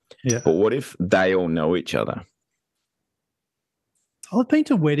spirit. Yeah. But what if they all know each other? I've been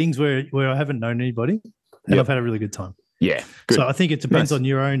to weddings where I haven't known anybody, and I've had a really good time. Yeah. Good. So I think it depends on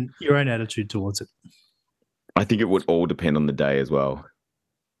your own attitude towards it. I think it would all depend on the day as well.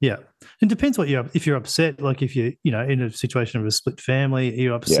 Yeah. It depends if you're upset, like if you're, in a situation of a split family, are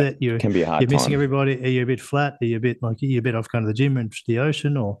you upset? It can be a hard You're missing time. everybody. Are you a bit flat? Are you a bit off going to the gym and to the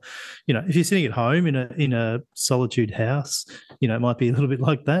ocean? Or, if you're sitting at home in a solitude house, it might be a little bit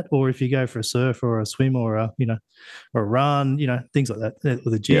like that. Or if you go for a surf or a swim or a run, things like that, or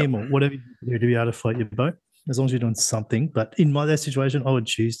the gym or whatever you do to be able to float your boat. as long as you're doing something. But in that situation, I would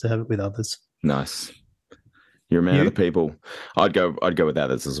choose to have it with others. Nice. You're a man of the people. I'd go with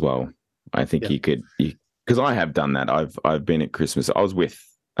others as well. I think you could, because I have done that. I've been at Christmas. I was with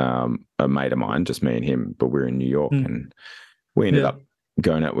a mate of mine, just me and him, but we're in New York, and we ended up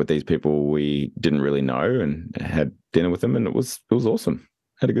going out with these people we didn't really know and had dinner with them, and it was awesome.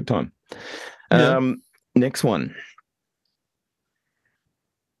 Had a good time. Next one.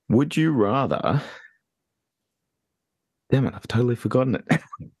 Would you rather? Damn it, I've totally forgotten it.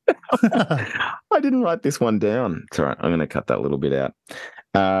 I didn't write this one down. It's all right. I'm going to cut that little bit out.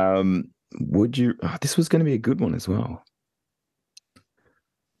 Would you? Oh, this was going to be a good one as well.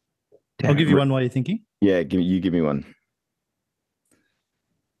 I'll give you one while you're thinking. Yeah, give me one.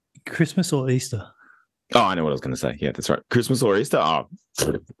 Christmas or Easter? Oh, I know what I was going to say. Yeah, that's right. Christmas or Easter? Oh,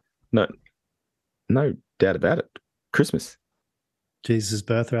 no doubt about it. Christmas. Jesus'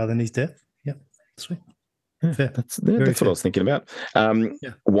 birth rather than his death. Yep, sweet. Yeah, that's what I was thinking about.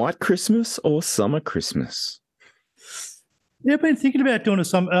 White Christmas or summer Christmas? Yeah, I've been thinking about doing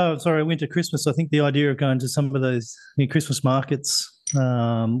winter Christmas. I think the idea of going to some of those Christmas markets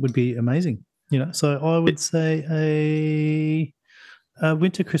would be amazing. So I would say a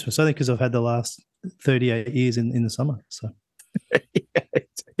winter Christmas. I think because I've had the last 38 years in the summer. So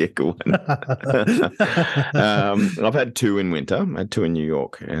yeah, good one. I've had 2 in winter. I had 2 in New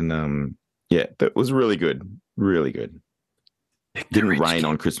York, and that was really good. Really good. Didn't rain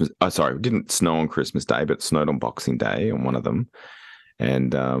on Christmas. Oh, sorry, it didn't snow on Christmas Day, but it snowed on Boxing Day on one of them.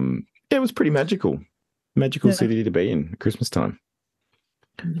 And it was pretty magical. Magical city to be in at Christmas time.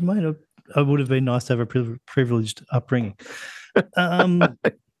 It would have been nice to have a privileged upbringing.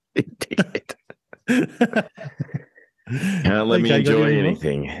 Idiot. Can't let me enjoy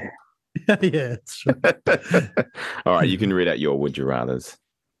anything. Yeah, that's true. All right, you can read out your would you rathers.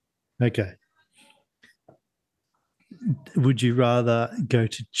 Okay. Would you rather go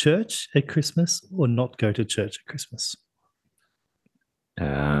to church at Christmas or not go to church at Christmas?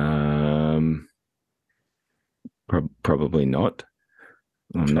 Probably not.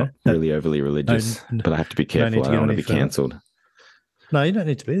 I'm not really overly religious, but I have to be careful. I don't want to be cancelled. No, you don't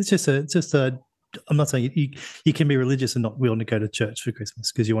need to be. It's just a. I'm not saying you can be religious and not willing to go to church for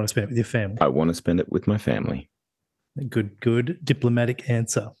Christmas because you want to spend it with your family. I want to spend it with my family. Good diplomatic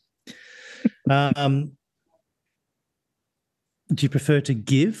answer. Do you prefer to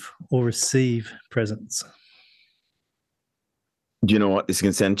give or receive presents? Do you know what? This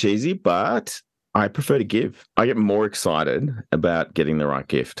can sound cheesy, but I prefer to give. I get more excited about getting the right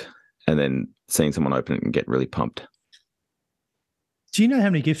gift and then seeing someone open it and get really pumped. Do you know how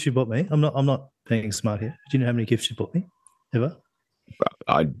many gifts you bought me? I'm not being smart here. Do you know how many gifts you bought me ever?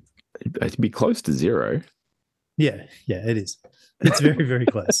 I'd be close to 0. Yeah, it is. It's very, very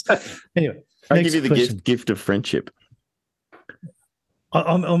close. Anyway, I give you the gift of friendship.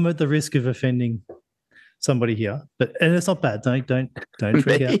 I'm at the risk of offending somebody here, and it's not bad. Don't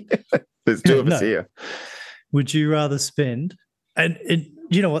freak out. There's 2 of us here. Would you rather spend? And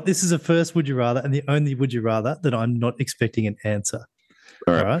you know what? This is the first would you rather, and the only would you rather that I'm not expecting an answer.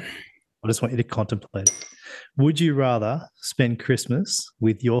 All right. I just want you to contemplate it. Would you rather spend Christmas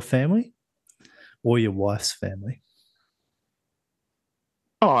with your family or your wife's family?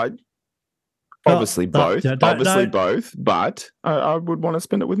 Oh, obviously both. Both, but I would want to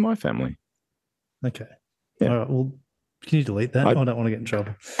spend it with my family. Okay. Yeah. All right. Well, can you delete that? I don't want to get in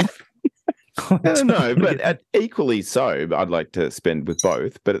trouble. No, but equally so, I'd like to spend with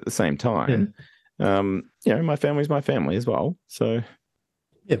both. But at the same time, my family's my family as well. So,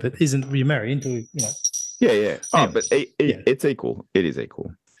 yeah, but isn't you marry into Yeah. Anyway, but it's equal. It is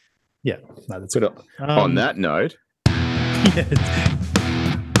equal. Yeah. No, that's good. On that note,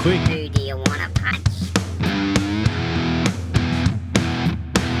 quick. Who do you want to punch?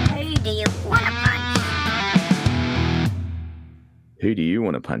 Who do you want to punch? Who do you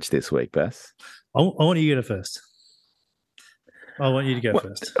want to punch this week, Bass? I want you to go first. I want you to go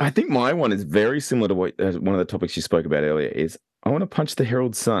first. I think my one is very similar to what one of the topics you spoke about earlier is I want to punch the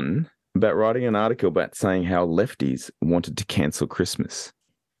Herald Sun about writing an article about saying how lefties wanted to cancel Christmas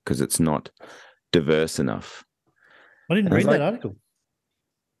because it's not diverse enough. I didn't read that article.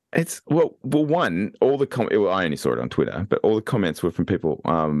 It's one, all the I only saw it on Twitter, but all the comments were from people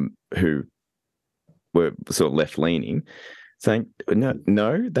who were sort of left leaning, saying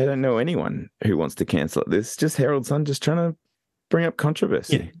no, they don't know anyone who wants to cancel it. There's just Herald Sun just trying to bring up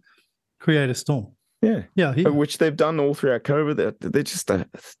controversy, create a storm. Yeah, which they've done all throughout COVID. They're just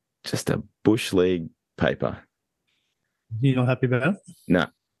a bush league paper. You're not happy about it? No,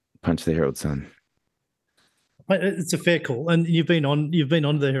 punch the Herald Sun. It's a fair call, and you've been on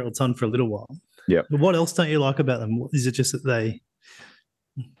the Herald Sun for a little while. Yeah. What else don't you like about them? Is it just that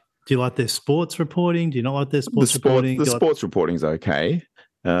do you like their sports reporting? Do you not like their sports reporting? The sports reporting's okay.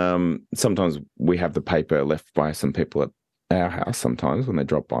 Sometimes we have the paper left by some people at our house sometimes when they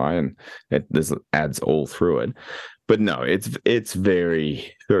drop by, and there's ads all through it. But no, it's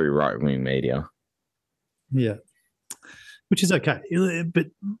very, very right-wing media. Yeah. Which is okay.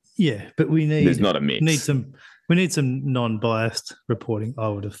 But we need... There's not a mix. We need some non-biased reporting, I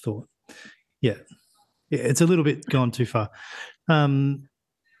would have thought. Yeah. Yeah, it's a little bit gone too far.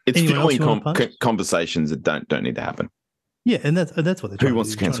 It's fueling conversations that don't need to happen. Yeah, and that's what they're trying to do. Who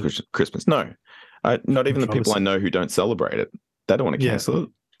wants to cancel Christmas? No. Not even the people I know who don't celebrate it. They don't want to cancel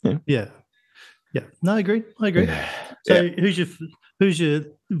it. Yeah. No, I agree. So who's your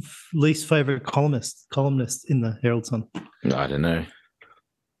least favourite columnist in the Herald Sun? I don't know.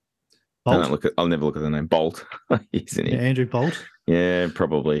 Bolt? I'll never look at the name. Bolt. He's in it. Andrew Bolt? Yeah,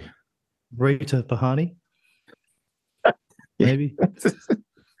 probably. Rita Pahani? Maybe.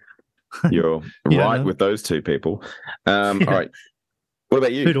 You're right with those two people. All right. What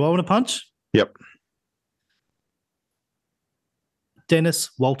about you? Who do I want to punch? Yep.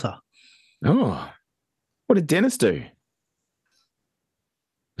 Dennis Walter. Oh, what did Dennis do?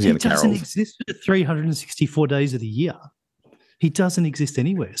 He doesn't exist for 364 days of the year. He doesn't exist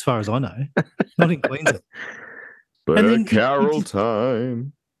anywhere, as far as I know. Not in Queensland. But Carol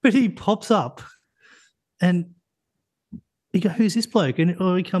time. But he pops up and you go, who's this bloke? And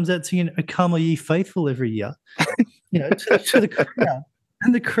he comes out singing "O Come All Ye Faithful" every year, to the crowd.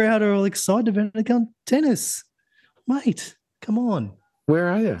 And the crowd are all excited about it. They're going, Dennis, mate, come on. Where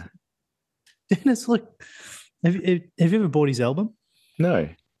are you? Dennis, look, have you ever bought his album? No.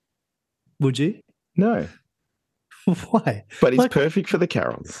 Would you? No. Why? But he's perfect for the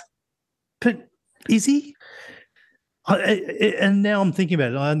carols. But is he? And now I'm thinking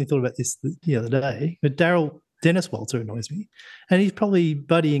about it. I only thought about this the other day. But Dennis Walter annoys me. And he's probably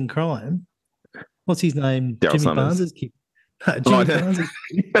buddy in crime. What's his name? Daryl Jimmy Summers. Barnes' kid. Jimmy Barnes'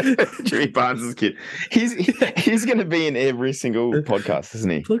 kid. Jimmy Barnes' kid. He's going to be in every single podcast,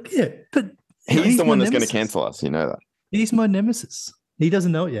 isn't he? Look, yeah. But he's the one that's going to cancel us. You know that. He's my nemesis. He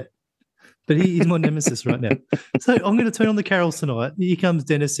doesn't know it yet. But he's my nemesis right now. So I'm going to turn on the carols tonight. Here comes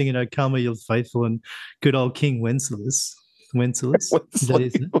Dennis singing "O Come All Ye Faithful" and good old King Wenceslas. I don't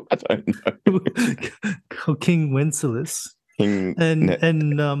know. King Wenceslas.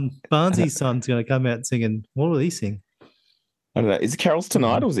 And Barnsley's son's going to come out singing. What will he sing? I don't know. Is it carols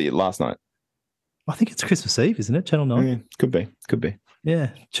tonight or was it last night? I think it's Christmas Eve, isn't it? Channel 9. Yeah, could be.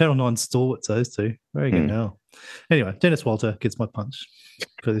 Yeah, Channel 9 stalwarts, those two. Very good now. Anyway, Dennis Walter gets my punch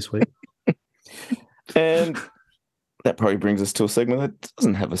for this week. And that probably brings us to a segment that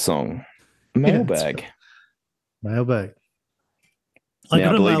doesn't have a song. Mailbag. Mailbag. I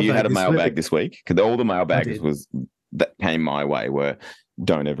believe you had a mailbag this week, because all the mailbags that came my way were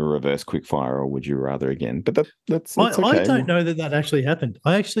don't ever reverse quickfire or would you rather again. But that's okay. I don't know that actually happened.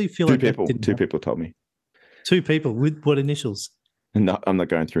 I actually feel two people told me. Two people with what initials? No, I'm not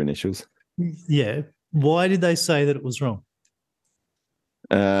going through initials. Yeah. Why did they say that it was wrong?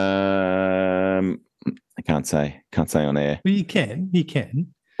 I can't say on air. Well, you can. You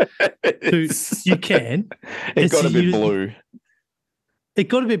can. You can. It got a bit blue. It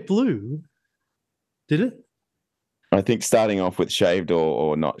got a bit blue. Did it? I think starting off with shaved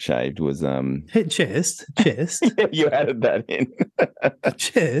or not shaved was chest. You added that in.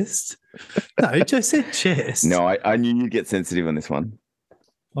 Chest. No, it just said chest. No, I knew you'd get sensitive on this one.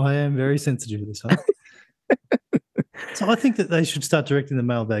 I am very sensitive to this one. So I think that they should start directing the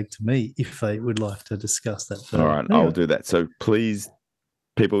mailbag to me if they would like to discuss that further. All right, anyway. I'll do that. So please,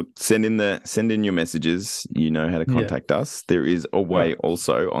 people, send in your messages. You know how to contact us. There is a way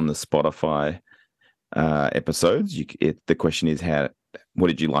also on the Spotify episodes. The question is what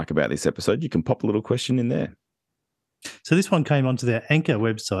did you like about this episode? You can pop a little question in there. So this one came onto their Anchor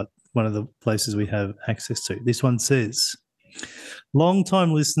website, one of the places we have access to. This one says,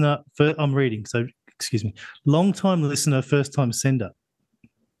 long-time listener, I'm reading, so excuse me, long-time listener, first-time sender.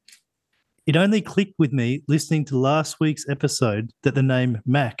 It only clicked with me listening to last week's episode that the name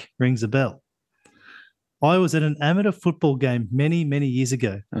Mac rings a bell. I was at an amateur football game many, many years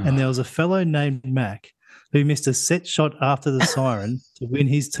ago, and there was a fellow named Mac who missed a set shot after the siren to win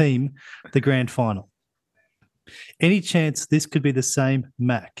his team the grand final. Any chance this could be the same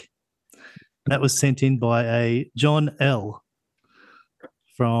Mac? That was sent in by a John L.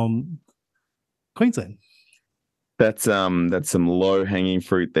 from Queensland. That's some low-hanging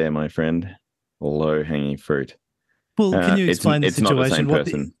fruit there, my friend. Low-hanging fruit. Well, can you explain the situation? It's not the same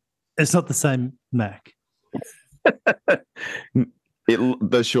person. It's not the same Mac.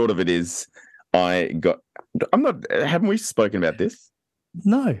 The short of it is, Haven't we spoken about this?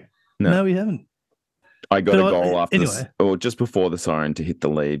 No, we haven't. I got a goal after or just before the siren to hit the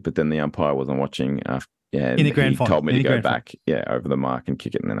lead, but then the umpire wasn't watching. In the grand he final. told me to go back, over the mark and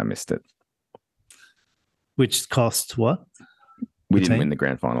kick it, and then I missed it. Which cost what? We didn't win the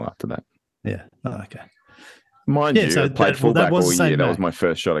grand final after that. Yeah. Oh, okay. Mind you, I played fullback all year. That was my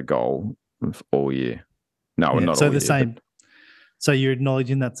first shot at goal all year. No, not all year. Same. So you're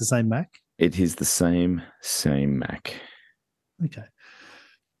acknowledging that's the same Mac? It is the same Mac. Okay.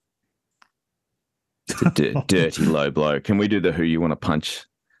 Dirty low blow. Can we do the who you want to punch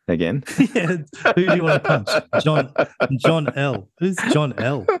again? Yeah. Who do you want to punch? John L. Who's John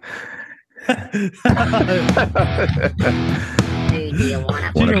L? Who do you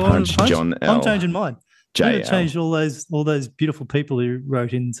want to punch? John L. I'm changing mine. JL. I'm going to change all those beautiful people who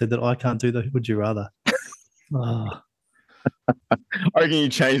wrote in and said that I can't do the would you rather. Oh. I reckon you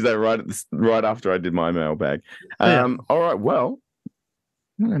changed that right after I did my mailbag. All right, well, I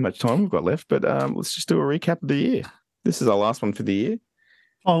don't know how much time we've got left, but let's just do a recap of the year. This is our last one for the year.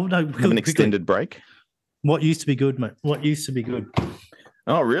 Oh, no. Have an extended break. What used to be good, mate? What used to be good?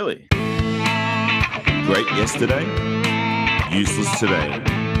 Oh, really? Great yesterday, useless today.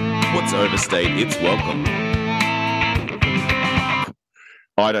 What's overstayed its welcome?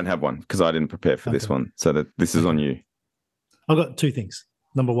 I don't have one because I didn't prepare for this one, so this is on you. I've got two things.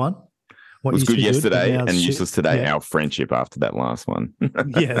 Number one, what was good yesterday and useless today. Our friendship after that last one.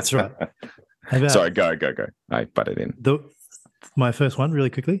 Yeah, that's right. Sorry, go. I butted in. My first one, really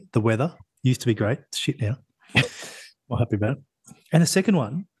quickly. The weather used to be great. It's shit now. Not happy about it. And the second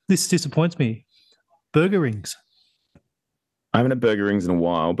one, this disappoints me. Burger rings. I haven't had burger rings in a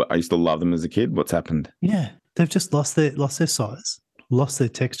while, but I used to love them as a kid. What's happened? Yeah, they've just lost their size, lost their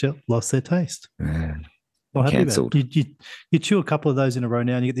texture, lost their taste. Cancelled. You chew a couple of those in a row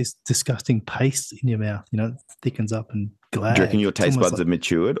now, and you get this disgusting paste in your mouth. You know, it thickens up and glad. Do you reckon your taste buds have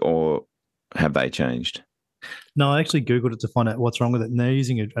matured, or have they changed? No, I actually Googled it to find out what's wrong with it, and they're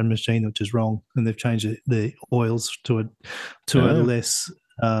using a machine which is wrong, and they've changed the oils to a less.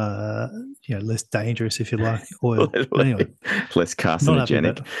 Less dangerous, if you like, oil. But anyway, less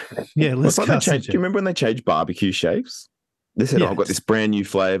carcinogenic. Yeah, less carcinogenic. Do you remember when they changed barbecue shapes? They said, I've got this brand new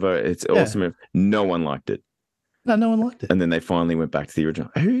flavor. It's awesome. No one liked it. No one liked it. And then they finally went back to the original.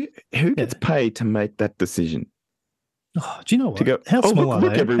 Who gets paid to make that decision? Oh, do you know what? To go, how small are they?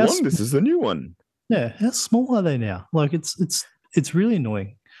 Look, everyone, this is the new one. Yeah, how small are they now? Like it's really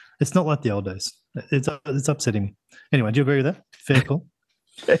annoying. It's not like the old days. It's upsetting me. Anyway, do you agree with that? Fair call.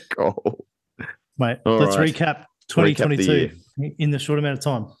 Fair call. Mate, let's recap 2022 in the short amount of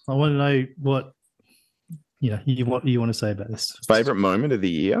time. I want to know what you want to say about this. Favorite moment of the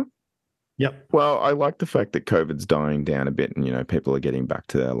year? Yep. Well, I like the fact that COVID's dying down a bit and, people are getting back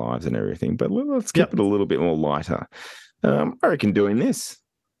to their lives and everything, but let's keep it a little bit more lighter. I reckon doing this,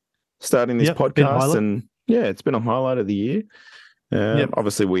 starting this podcast, and it's been a highlight of the year.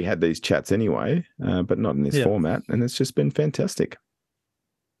 Obviously we had these chats anyway, but not in this format, and it's just been fantastic.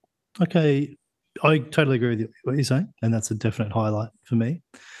 Okay, I totally agree with what you're saying, and that's a definite highlight for me.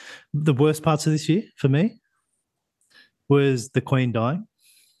 The worst parts of this year for me was the Queen dying.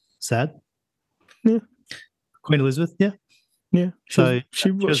 Sad. Yeah. Queen Elizabeth, yeah.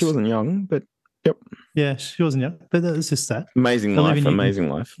 She wasn't young, but yeah, she wasn't young, but that was just sad. Amazing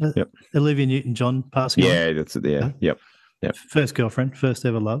life. Olivia Newton-John passing on. Yeah, that's it. Yeah, yep. First girlfriend, first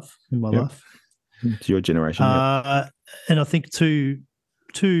ever love in my life. It's your generation. And I think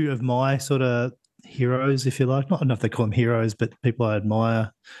two of my sort of heroes, if you like, not enough they call them heroes, but people I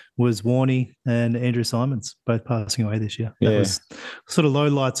admire, was Warney and Andrew Simons, both passing away this year. That was sort of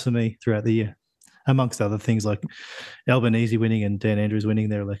lowlights for me throughout the year, amongst other things like Albanese winning and Dan Andrews winning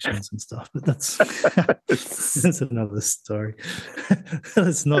their elections and stuff. But that's another story.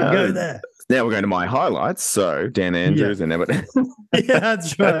 Let's not go there. Now we're going to my highlights. So Dan Andrews and Everton. Yeah,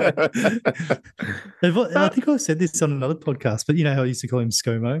 that's right. I think I said this on another podcast, but you know how I used to call him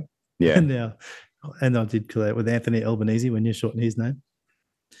ScoMo? Yeah. And I did call it with Anthony Albanese when you shorten his name.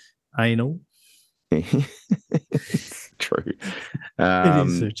 Anal. True.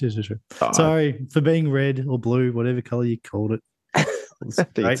 It is true. Sorry for being red or blue, whatever color you called it.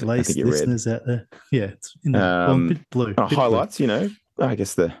 Great lace listeners out there. Yeah, it's in a bit blue. Highlights, blue. I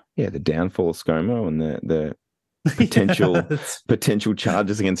guess the downfall of ScoMo and the potential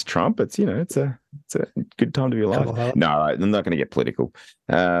charges against Trump. It's it's a good time to be alive. No, I'm not going to get political.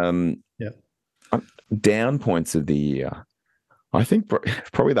 Down points of the year. I think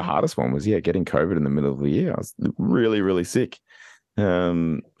probably the hardest one was getting COVID in the middle of the year. I was really, really sick,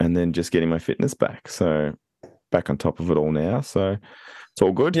 and then just getting my fitness back. So back on top of it all now. So it's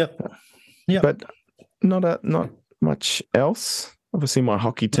all good. Yep. But not much else. Obviously, my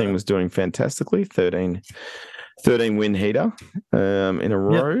hockey team was doing fantastically. 13 win heater in a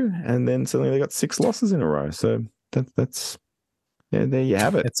row, and then suddenly they got 6 losses in a row. So that's there you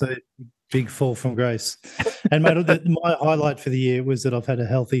have it. It's a big fall from grace. And mate, my highlight for the year was that I've had a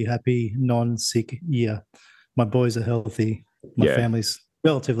healthy, happy, non-sick year. My boys are healthy. My family's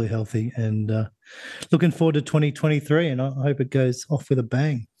relatively healthy, and looking forward to 2023. And I hope it goes off with a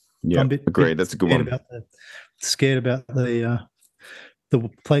bang. Yeah, agreed. That's a good one. Scared about the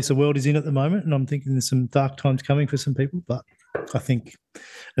place the world is in at the moment, and I'm thinking there's some dark times coming for some people. But I think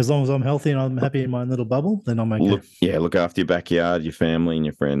as long as I'm healthy and I'm happy in my little bubble, then I'm okay. Look after your backyard, your family, and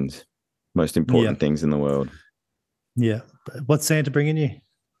your friends. Most important things in the world. Yeah. What's Santa bringing you?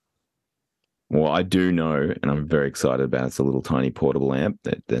 Well, I do know, and I'm very excited about it. It's a little tiny portable amp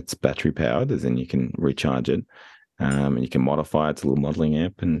that's battery powered, as in you can recharge it, and you can modify it. It's a little modeling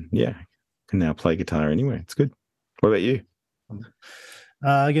amp, and can now play guitar anywhere. It's good. What about you?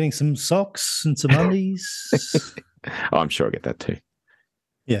 Getting some socks and some undies. I'm sure I'll get that too.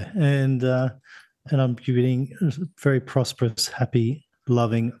 Yeah, and I'm getting a very prosperous, happy,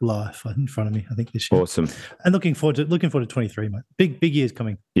 loving life in front of me. I think this year. Awesome. And looking forward to 23, mate. Big year's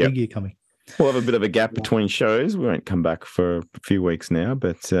coming. Yep. Big year coming. We'll have a bit of a gap between shows. We won't come back for a few weeks now,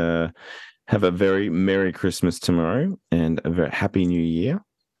 but have a very Merry Christmas tomorrow and a very Happy New Year.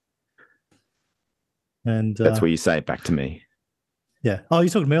 And that's what you say it back to me. Yeah. Oh, you're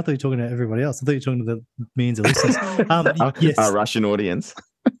talking to me? I thought you were talking to everybody else. I thought you were talking to the millions of listeners. Yes. Our Russian audience.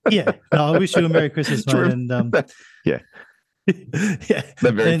 Yeah. No, I wish you a Merry Christmas, mate. And yeah.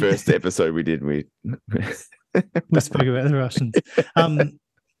 The very first episode we did, we spoke about the Russians.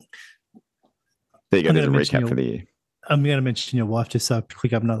 There you go. There's a recap for the year. I'm going to mention your wife just so I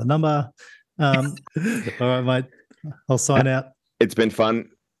click up another number. All right, mate. I'll sign out. It's been fun.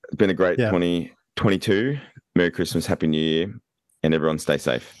 It's been a great 2022. Merry Christmas, Happy New Year, and everyone stay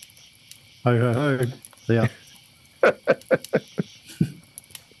safe. Ho, ho, ho. See ya.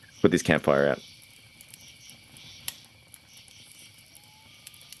 Put this campfire out.